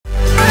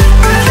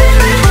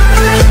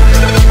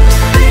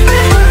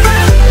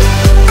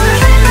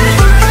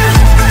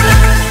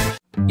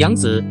杨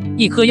紫，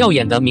一颗耀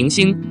眼的明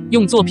星，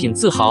用作品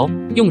自豪，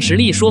用实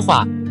力说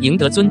话，赢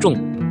得尊重。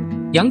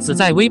杨紫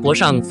在微博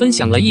上分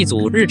享了一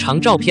组日常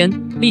照片，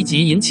立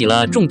即引起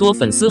了众多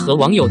粉丝和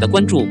网友的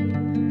关注。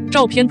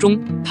照片中，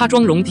她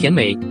妆容甜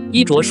美，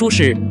衣着舒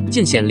适，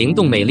尽显灵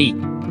动美丽。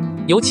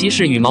尤其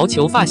是羽毛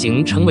球发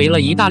型成为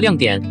了一大亮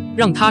点，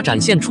让她展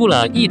现出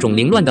了一种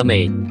凌乱的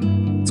美。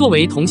作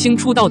为童星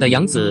出道的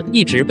杨紫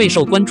一直备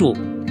受关注，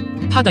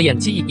她的演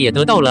技也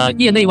得到了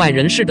业内外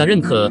人士的认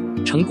可，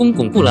成功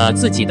巩固了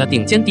自己的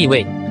顶尖地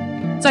位。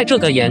在这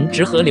个颜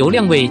值和流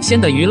量为先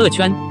的娱乐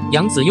圈，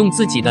杨紫用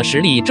自己的实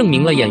力证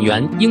明了演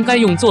员应该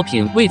用作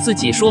品为自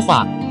己说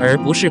话，而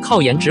不是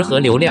靠颜值和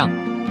流量。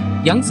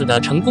杨紫的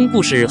成功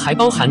故事还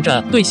包含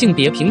着对性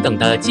别平等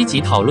的积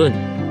极讨论。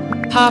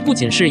她不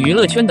仅是娱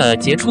乐圈的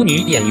杰出女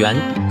演员，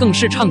更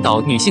是倡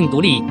导女性独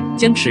立、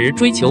坚持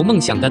追求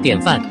梦想的典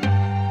范。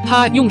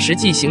她用实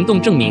际行动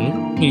证明，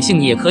女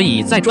性也可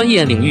以在专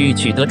业领域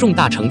取得重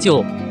大成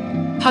就。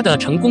她的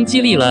成功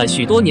激励了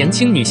许多年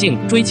轻女性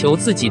追求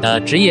自己的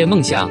职业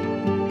梦想。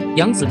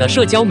杨紫的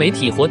社交媒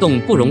体活动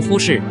不容忽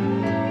视，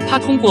她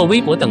通过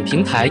微博等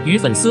平台与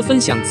粉丝分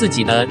享自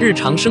己的日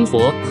常生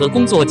活和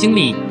工作经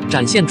历，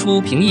展现出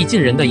平易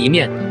近人的一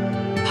面。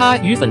她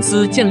与粉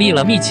丝建立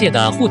了密切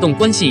的互动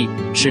关系，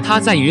使她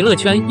在娱乐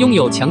圈拥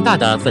有强大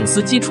的粉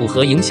丝基础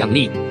和影响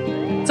力。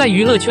在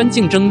娱乐圈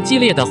竞争激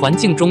烈的环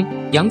境中，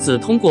杨紫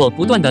通过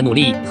不断的努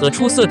力和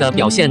出色的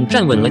表现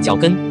站稳了脚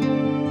跟。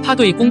她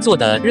对工作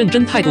的认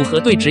真态度和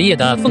对职业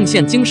的奉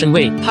献精神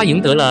为她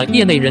赢得了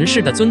业内人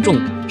士的尊重，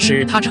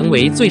使她成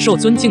为最受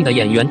尊敬的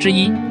演员之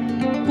一。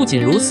不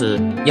仅如此，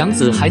杨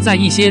紫还在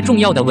一些重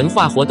要的文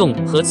化活动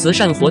和慈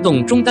善活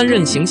动中担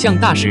任形象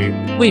大使，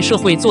为社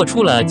会做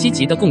出了积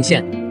极的贡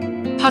献。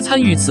她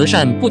参与慈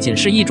善不仅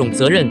是一种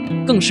责任，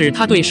更是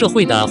她对社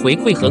会的回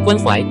馈和关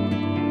怀。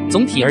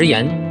总体而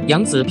言，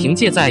杨紫凭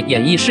借在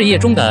演艺事业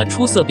中的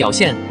出色表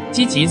现，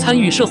积极参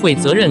与社会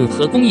责任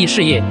和公益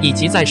事业，以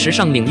及在时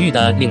尚领域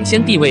的领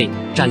先地位，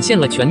展现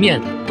了全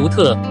面、独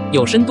特、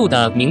有深度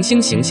的明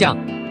星形象。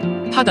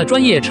她的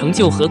专业成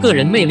就和个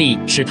人魅力，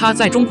使她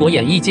在中国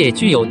演艺界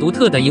具有独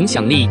特的影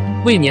响力，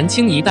为年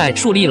轻一代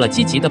树立了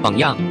积极的榜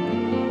样。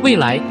未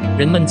来，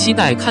人们期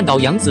待看到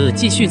杨紫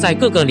继续在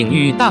各个领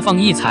域大放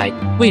异彩，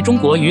为中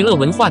国娱乐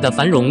文化的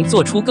繁荣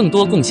做出更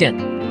多贡献。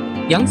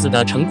杨紫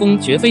的成功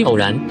绝非偶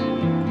然，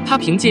她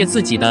凭借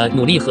自己的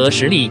努力和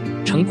实力，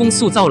成功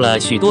塑造了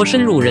许多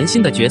深入人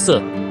心的角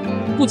色。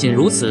不仅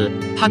如此，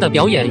她的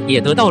表演也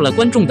得到了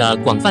观众的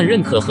广泛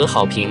认可和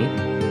好评。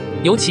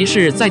尤其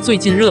是在最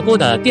近热播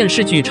的电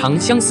视剧《长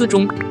相思》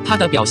中，她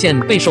的表现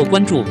备受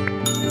关注，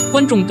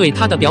观众对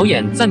她的表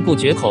演赞不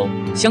绝口，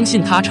相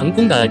信她成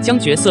功地将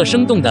角色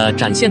生动地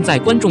展现在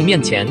观众面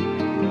前。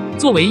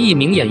作为一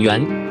名演员，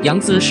杨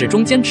紫始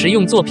终坚持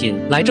用作品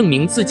来证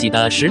明自己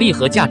的实力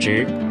和价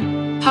值。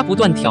她不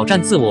断挑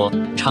战自我，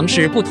尝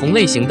试不同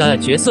类型的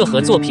角色和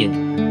作品。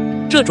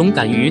这种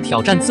敢于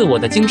挑战自我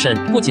的精神，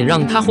不仅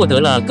让她获得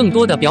了更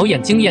多的表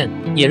演经验，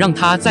也让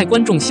她在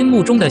观众心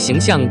目中的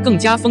形象更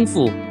加丰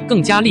富、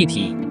更加立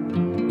体。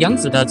杨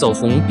紫的走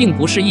红并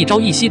不是一朝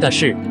一夕的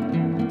事，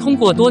通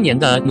过多年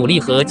的努力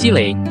和积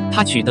累，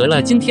她取得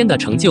了今天的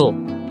成就。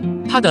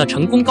她的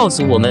成功告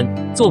诉我们，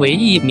作为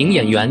一名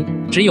演员，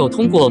只有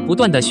通过不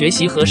断的学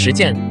习和实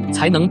践，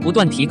才能不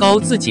断提高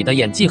自己的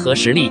演技和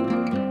实力。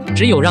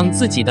只有让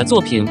自己的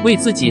作品为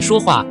自己说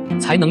话，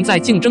才能在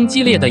竞争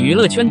激烈的娱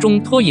乐圈中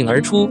脱颖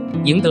而出，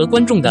赢得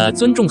观众的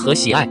尊重和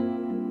喜爱。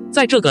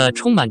在这个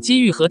充满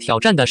机遇和挑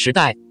战的时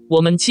代，我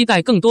们期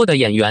待更多的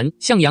演员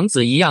像杨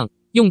紫一样，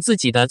用自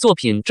己的作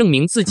品证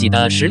明自己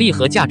的实力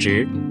和价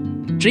值。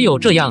只有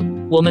这样，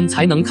我们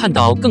才能看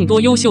到更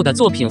多优秀的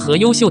作品和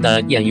优秀的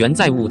演员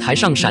在舞台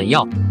上闪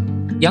耀。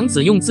杨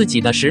紫用自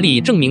己的实力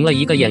证明了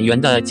一个演员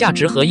的价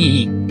值和意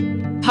义。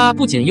她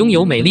不仅拥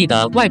有美丽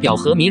的外表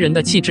和迷人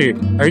的气质，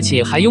而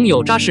且还拥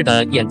有扎实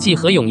的演技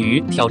和勇于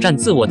挑战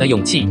自我的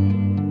勇气。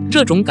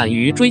这种敢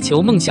于追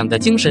求梦想的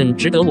精神，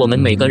值得我们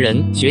每个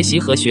人学习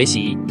和学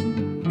习。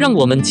让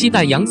我们期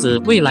待杨紫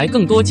未来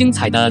更多精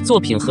彩的作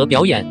品和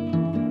表演。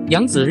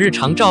杨紫日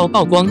常照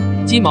曝光，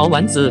鸡毛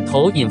丸子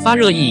头引发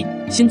热议，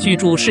新剧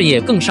助事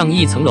业更上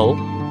一层楼。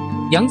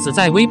杨紫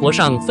在微博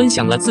上分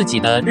享了自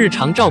己的日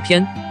常照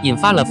片，引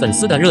发了粉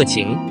丝的热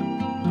情。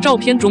照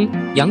片中，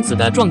杨紫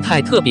的状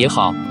态特别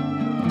好，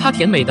她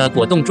甜美的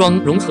果冻妆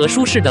融合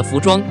舒适的服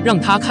装，让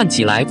她看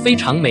起来非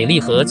常美丽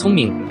和聪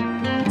明。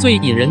最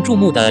引人注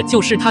目的就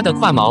是她的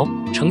胯毛，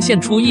呈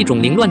现出一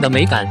种凌乱的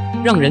美感，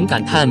让人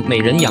感叹美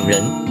人养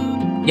人。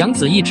杨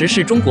紫一直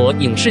是中国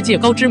影视界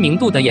高知名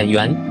度的演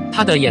员，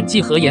她的演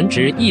技和颜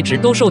值一直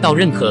都受到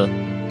认可。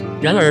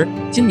然而，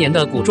今年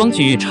的古装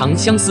剧《长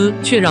相思》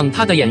却让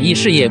她的演艺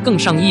事业更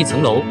上一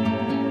层楼。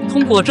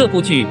通过这部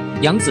剧，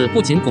杨紫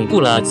不仅巩固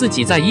了自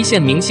己在一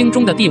线明星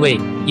中的地位，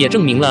也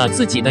证明了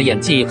自己的演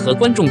技和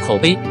观众口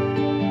碑。《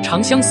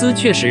长相思》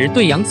确实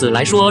对杨紫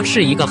来说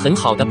是一个很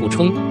好的补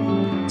充。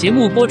节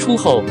目播出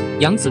后，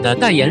杨紫的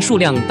代言数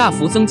量大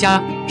幅增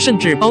加，甚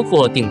至包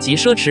括顶级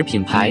奢侈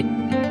品牌。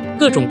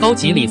各种高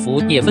级礼服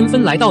也纷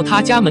纷来到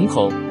她家门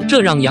口，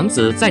这让杨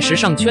紫在时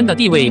尚圈的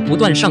地位不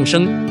断上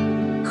升。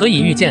可以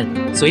预见，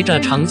随着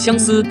《长相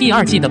思》第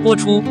2季的播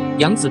出，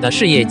杨紫的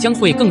事业将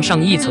会更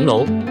上一层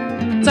楼。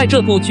在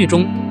这部剧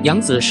中，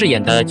杨紫饰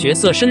演的角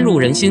色深入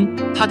人心，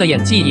她的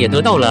演技也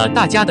得到了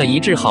大家的一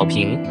致好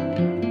评。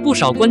不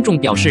少观众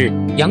表示，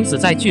杨紫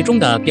在剧中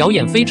的表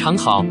演非常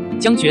好，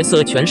将角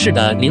色诠释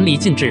得淋漓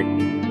尽致。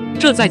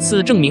这再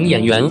次证明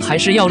演员还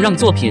是要让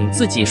作品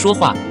自己说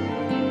话。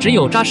只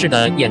有扎实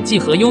的演技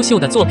和优秀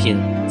的作品，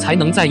才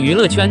能在娱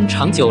乐圈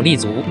长久立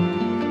足。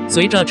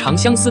随着《长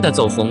相思》的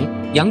走红，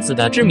杨紫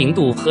的知名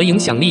度和影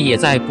响力也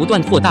在不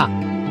断扩大。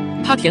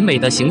她甜美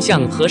的形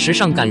象和时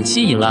尚感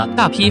吸引了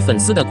大批粉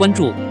丝的关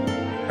注，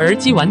而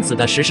鸡丸子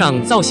的时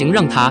尚造型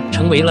让她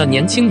成为了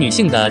年轻女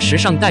性的时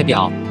尚代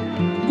表。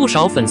不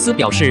少粉丝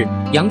表示，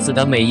杨紫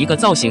的每一个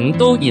造型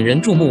都引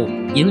人注目，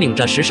引领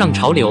着时尚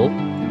潮流。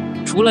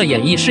除了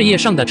演艺事业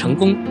上的成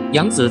功，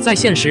杨紫在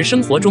现实生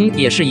活中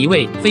也是一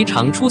位非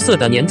常出色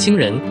的年轻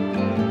人。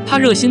她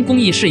热心公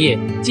益事业，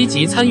积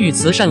极参与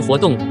慈善活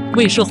动，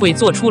为社会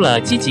做出了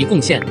积极贡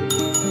献。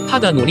她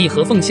的努力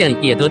和奉献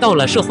也得到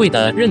了社会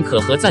的认可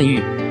和赞誉。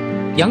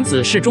杨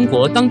紫是中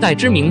国当代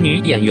知名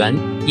女演员，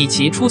以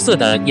其出色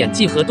的演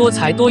技和多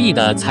才多艺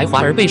的才华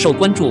而备受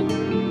关注。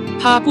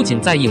她不仅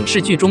在影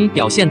视剧中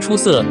表现出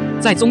色，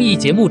在综艺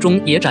节目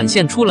中也展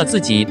现出了自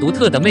己独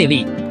特的魅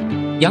力。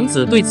杨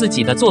紫对自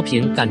己的作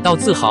品感到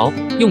自豪，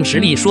用实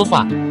力说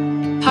话。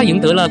她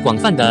赢得了广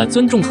泛的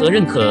尊重和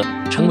认可，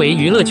成为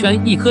娱乐圈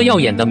一颗耀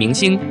眼的明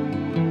星。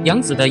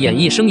杨紫的演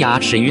艺生涯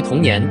始于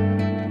童年，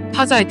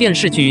她在电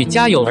视剧《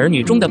家有儿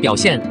女》中的表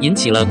现引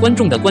起了观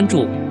众的关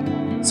注。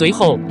随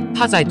后，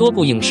她在多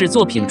部影视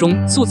作品中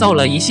塑造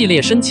了一系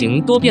列深情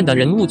多变的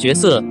人物角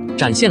色，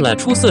展现了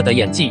出色的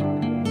演技。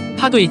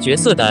她对角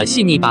色的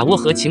细腻把握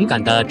和情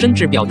感的真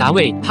挚表达，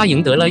为她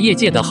赢得了业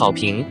界的好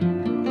评。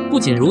不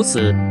仅如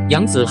此，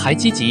杨紫还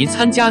积极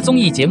参加综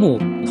艺节目，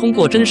通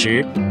过真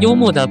实、幽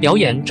默的表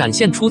演展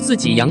现出自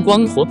己阳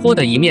光活泼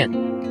的一面。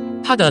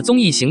她的综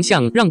艺形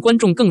象让观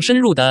众更深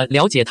入地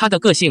了解她的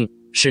个性，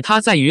使她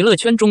在娱乐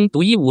圈中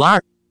独一无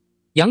二。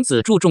杨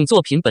紫注重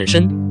作品本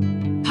身，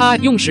她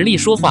用实力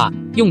说话，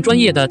用专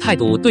业的态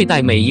度对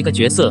待每一个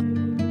角色。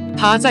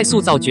她在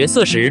塑造角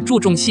色时注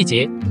重细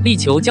节，力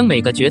求将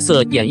每个角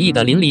色演绎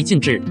得淋漓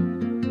尽致。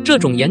这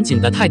种严谨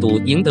的态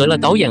度赢得了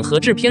导演和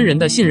制片人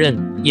的信任，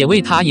也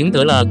为她赢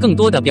得了更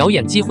多的表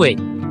演机会。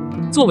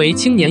作为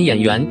青年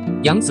演员，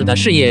杨紫的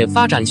事业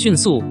发展迅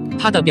速，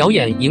她的表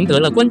演赢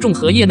得了观众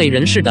和业内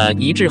人士的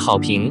一致好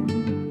评。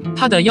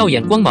她的耀眼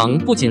光芒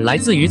不仅来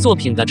自于作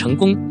品的成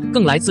功，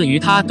更来自于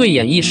她对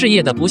演艺事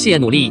业的不懈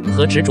努力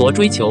和执着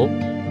追求。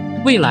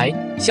未来，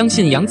相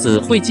信杨紫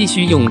会继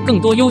续用更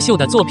多优秀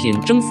的作品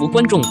征服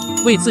观众，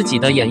为自己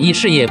的演艺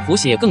事业谱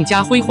写更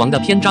加辉煌的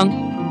篇章。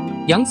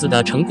杨紫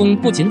的成功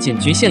不仅仅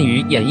局限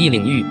于演艺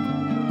领域，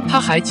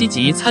她还积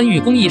极参与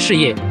公益事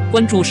业，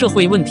关注社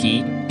会问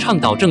题，倡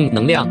导正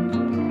能量。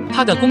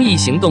她的公益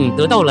行动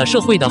得到了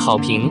社会的好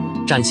评，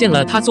展现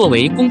了她作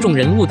为公众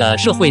人物的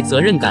社会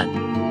责任感。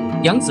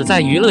杨紫在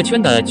娱乐圈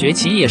的崛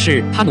起也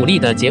是她努力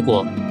的结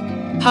果。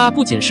她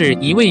不仅是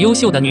一位优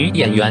秀的女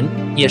演员，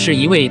也是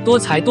一位多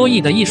才多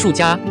艺的艺术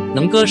家，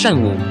能歌善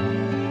舞。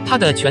她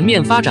的全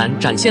面发展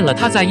展现了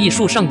她在艺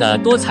术上的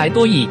多才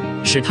多艺，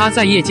使她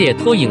在业界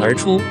脱颖而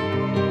出。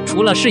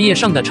除了事业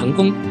上的成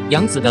功，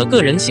杨紫的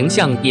个人形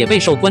象也备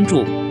受关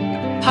注。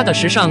她的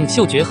时尚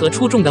嗅觉和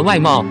出众的外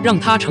貌让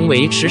她成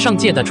为时尚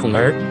界的宠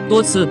儿，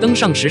多次登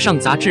上时尚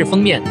杂志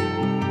封面。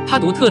她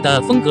独特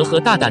的风格和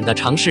大胆的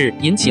尝试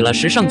引起了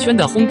时尚圈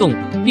的轰动，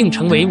并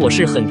成为我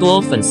市很多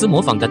粉丝模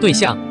仿的对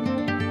象。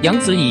杨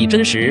紫以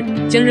真实、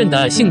坚韧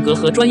的性格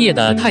和专业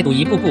的态度，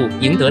一步步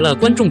赢得了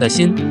观众的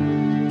心。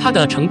她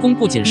的成功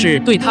不仅是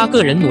对她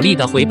个人努力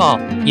的回报，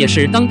也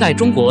是当代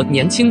中国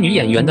年轻女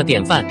演员的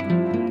典范。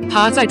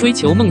她在追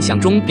求梦想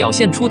中表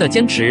现出的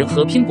坚持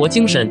和拼搏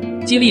精神，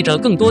激励着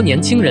更多年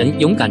轻人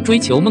勇敢追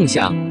求梦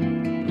想。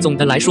总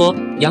的来说，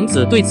杨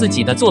紫对自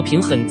己的作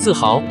品很自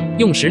豪，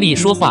用实力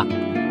说话。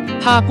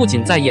她不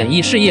仅在演艺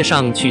事业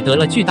上取得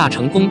了巨大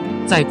成功，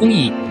在公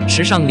益、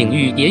时尚领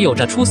域也有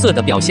着出色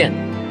的表现。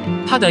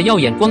她的耀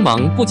眼光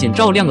芒不仅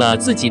照亮了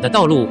自己的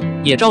道路，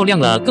也照亮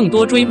了更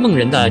多追梦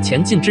人的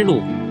前进之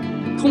路。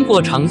通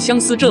过《长相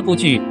思》这部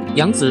剧，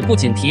杨紫不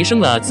仅提升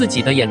了自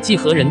己的演技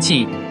和人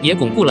气，也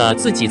巩固了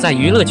自己在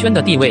娱乐圈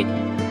的地位。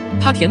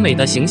她甜美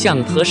的形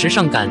象和时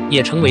尚感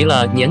也成为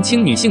了年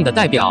轻女性的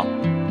代表。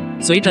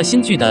随着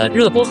新剧的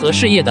热播和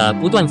事业的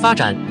不断发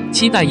展，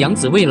期待杨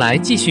紫未来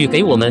继续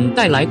给我们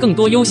带来更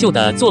多优秀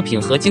的作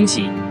品和惊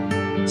喜。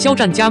肖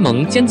战加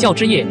盟《尖叫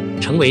之夜》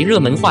成为热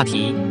门话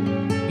题，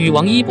与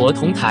王一博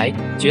同台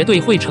绝对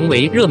会成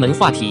为热门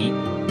话题。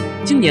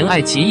今年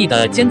爱奇艺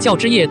的《尖叫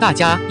之夜》大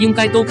家应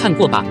该都看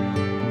过吧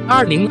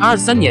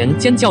？2023年《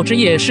尖叫之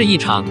夜》是一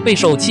场备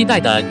受期待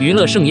的娱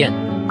乐盛宴，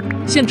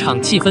现场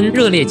气氛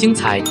热烈精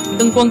彩，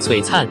灯光璀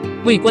璨，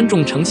为观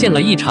众呈现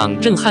了一场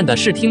震撼的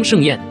视听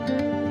盛宴。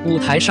舞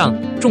台上，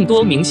众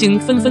多明星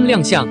纷纷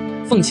亮相，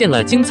奉献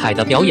了精彩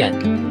的表演。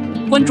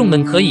观众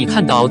们可以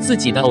看到自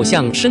己的偶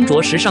像身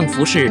着时尚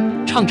服饰，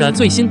唱着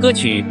最新歌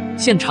曲，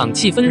现场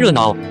气氛热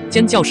闹，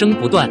尖叫声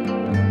不断。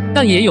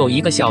但也有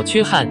一个小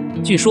缺憾，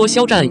据说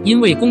肖战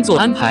因为工作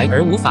安排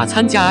而无法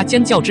参加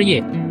尖叫之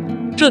夜。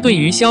这对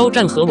于肖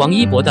战和王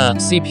一博的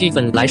CP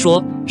粉来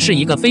说是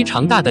一个非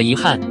常大的遗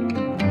憾。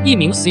一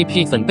名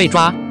CP 粉被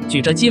抓，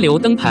举着激流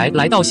灯牌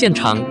来到现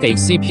场给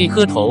CP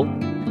磕头。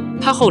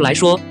他后来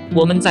说：“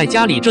我们在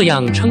家里这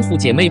样称呼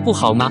姐妹不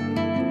好吗？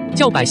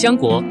叫百香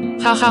果，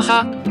哈哈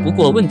哈。不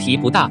过问题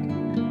不大。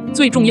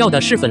最重要的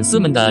是粉丝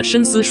们的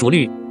深思熟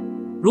虑。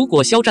如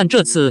果肖战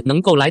这次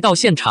能够来到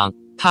现场，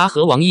他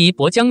和王一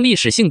博将历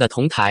史性的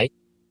同台，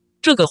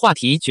这个话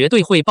题绝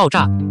对会爆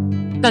炸。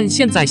但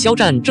现在肖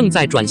战正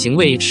在转型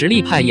为实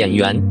力派演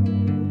员。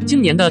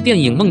今年的电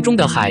影《梦中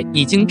的海》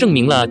已经证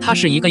明了他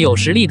是一个有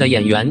实力的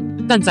演员，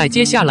但在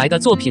接下来的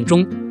作品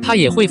中，他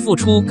也会付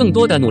出更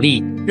多的努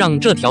力，让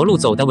这条路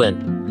走得稳。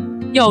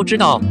要知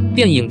道，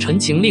电影《陈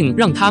情令》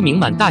让他名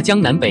满大江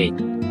南北，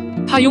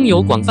他拥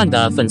有广泛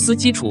的粉丝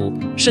基础，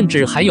甚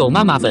至还有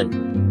妈妈粉。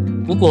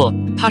不过，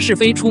他是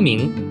非出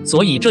名，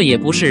所以这也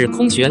不是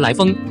空穴来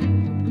风。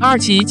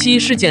277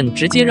事件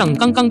直接让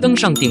刚刚登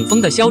上顶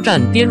峰的肖战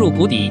跌入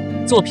谷底，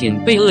作品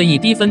被恶意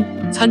低分，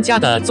参加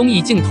的综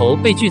艺镜头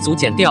被剧组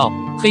剪掉，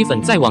黑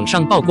粉在网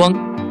上曝光。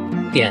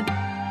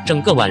整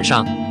个晚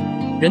上，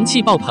人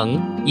气爆棚，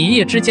一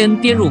夜之间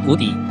跌入谷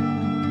底。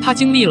他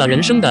经历了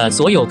人生的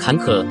所有坎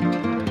坷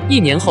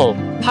，1年后，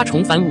他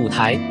重返舞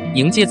台，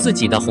迎接自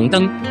己的红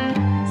灯。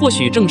或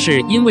许正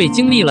是因为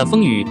经历了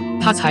风雨，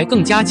他才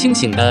更加清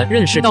醒地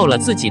认识到了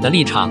自己的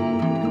立场。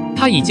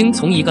他已经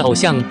从一个偶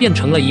像变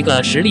成了一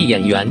个实力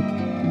演员，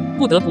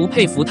不得不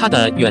佩服他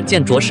的远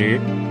见卓识。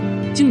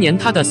今年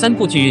他的3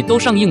部剧都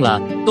上映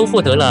了，都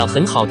获得了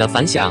很好的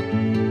反响。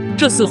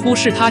这似乎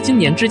是他今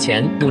年之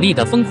前努力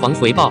的疯狂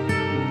回报。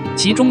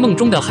其中《梦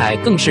中的海》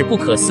更是不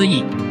可思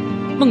议。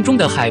《梦中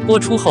的海》播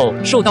出后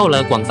受到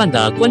了广泛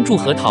的关注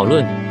和讨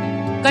论。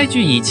该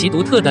剧以其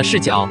独特的视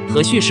角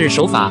和叙事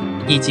手法，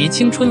以及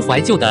青春怀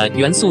旧的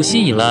元素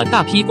吸引了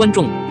大批观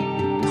众。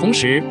同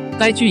时，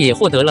该剧也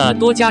获得了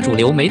多家主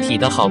流媒体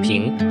的好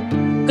评。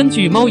根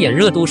据猫眼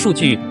热度数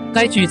据，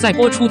该剧在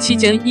播出期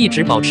间一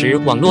直保持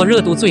网络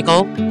热度最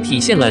高，体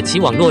现了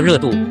其网络热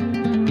度。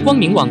光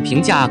明网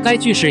评价该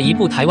剧是一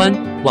部台湾、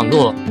网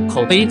络、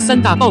口碑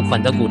3大爆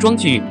款的古装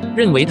剧，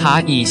认为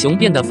它以雄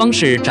辩的方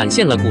式展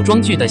现了古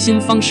装剧的新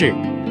方式。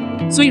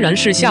虽然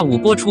是下午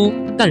播出，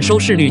但收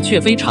视率却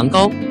非常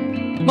高。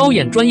猫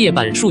眼专业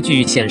版数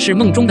据显示，《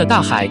梦中的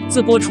大海》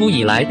自播出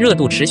以来热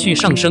度持续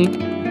上升，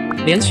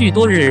连续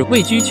多日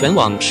位居全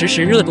网实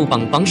时热度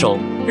榜首，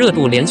热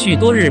度连续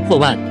多日破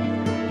万。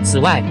此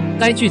外，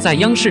该剧在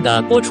央视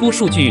的播出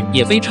数据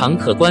也非常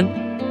可观。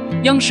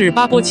央视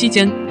8播期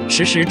间，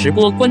实时直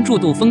播关注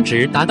度峰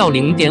值达到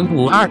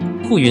 0.52，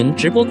 酷云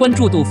直播关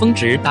注度峰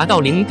值达到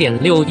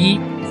 0.61，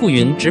 酷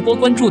云直播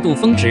关注度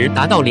峰值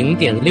达到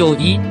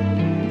 0.61，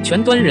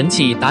 全端人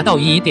气达到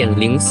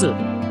 1.04。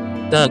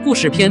的故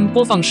事片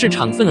播放市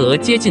场份额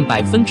接近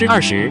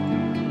 20%。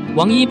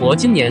王一博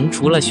今年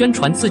除了宣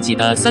传自己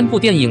的3部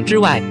电影之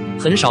外，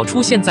很少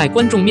出现在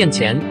观众面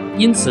前，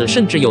因此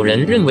甚至有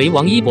人认为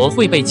王一博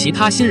会被其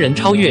他新人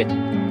超越。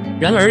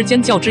然而，《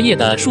尖叫之夜》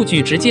的数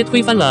据直接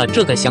推翻了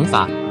这个想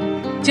法。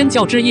《尖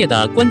叫之夜》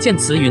的关键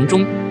词云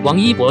中，王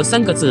一博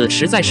3个字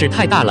实在是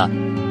太大了，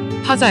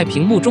他在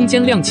屏幕中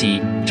间亮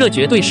起，这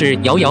绝对是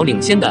遥遥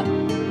领先的。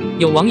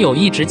有网友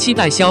一直期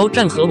待肖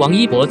战和王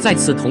一博再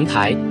次同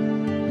台。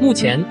目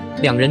前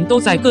2人都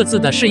在各自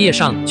的事业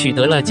上取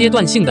得了阶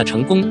段性的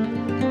成功，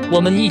我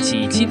们一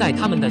起期待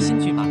他们的新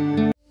剧吧。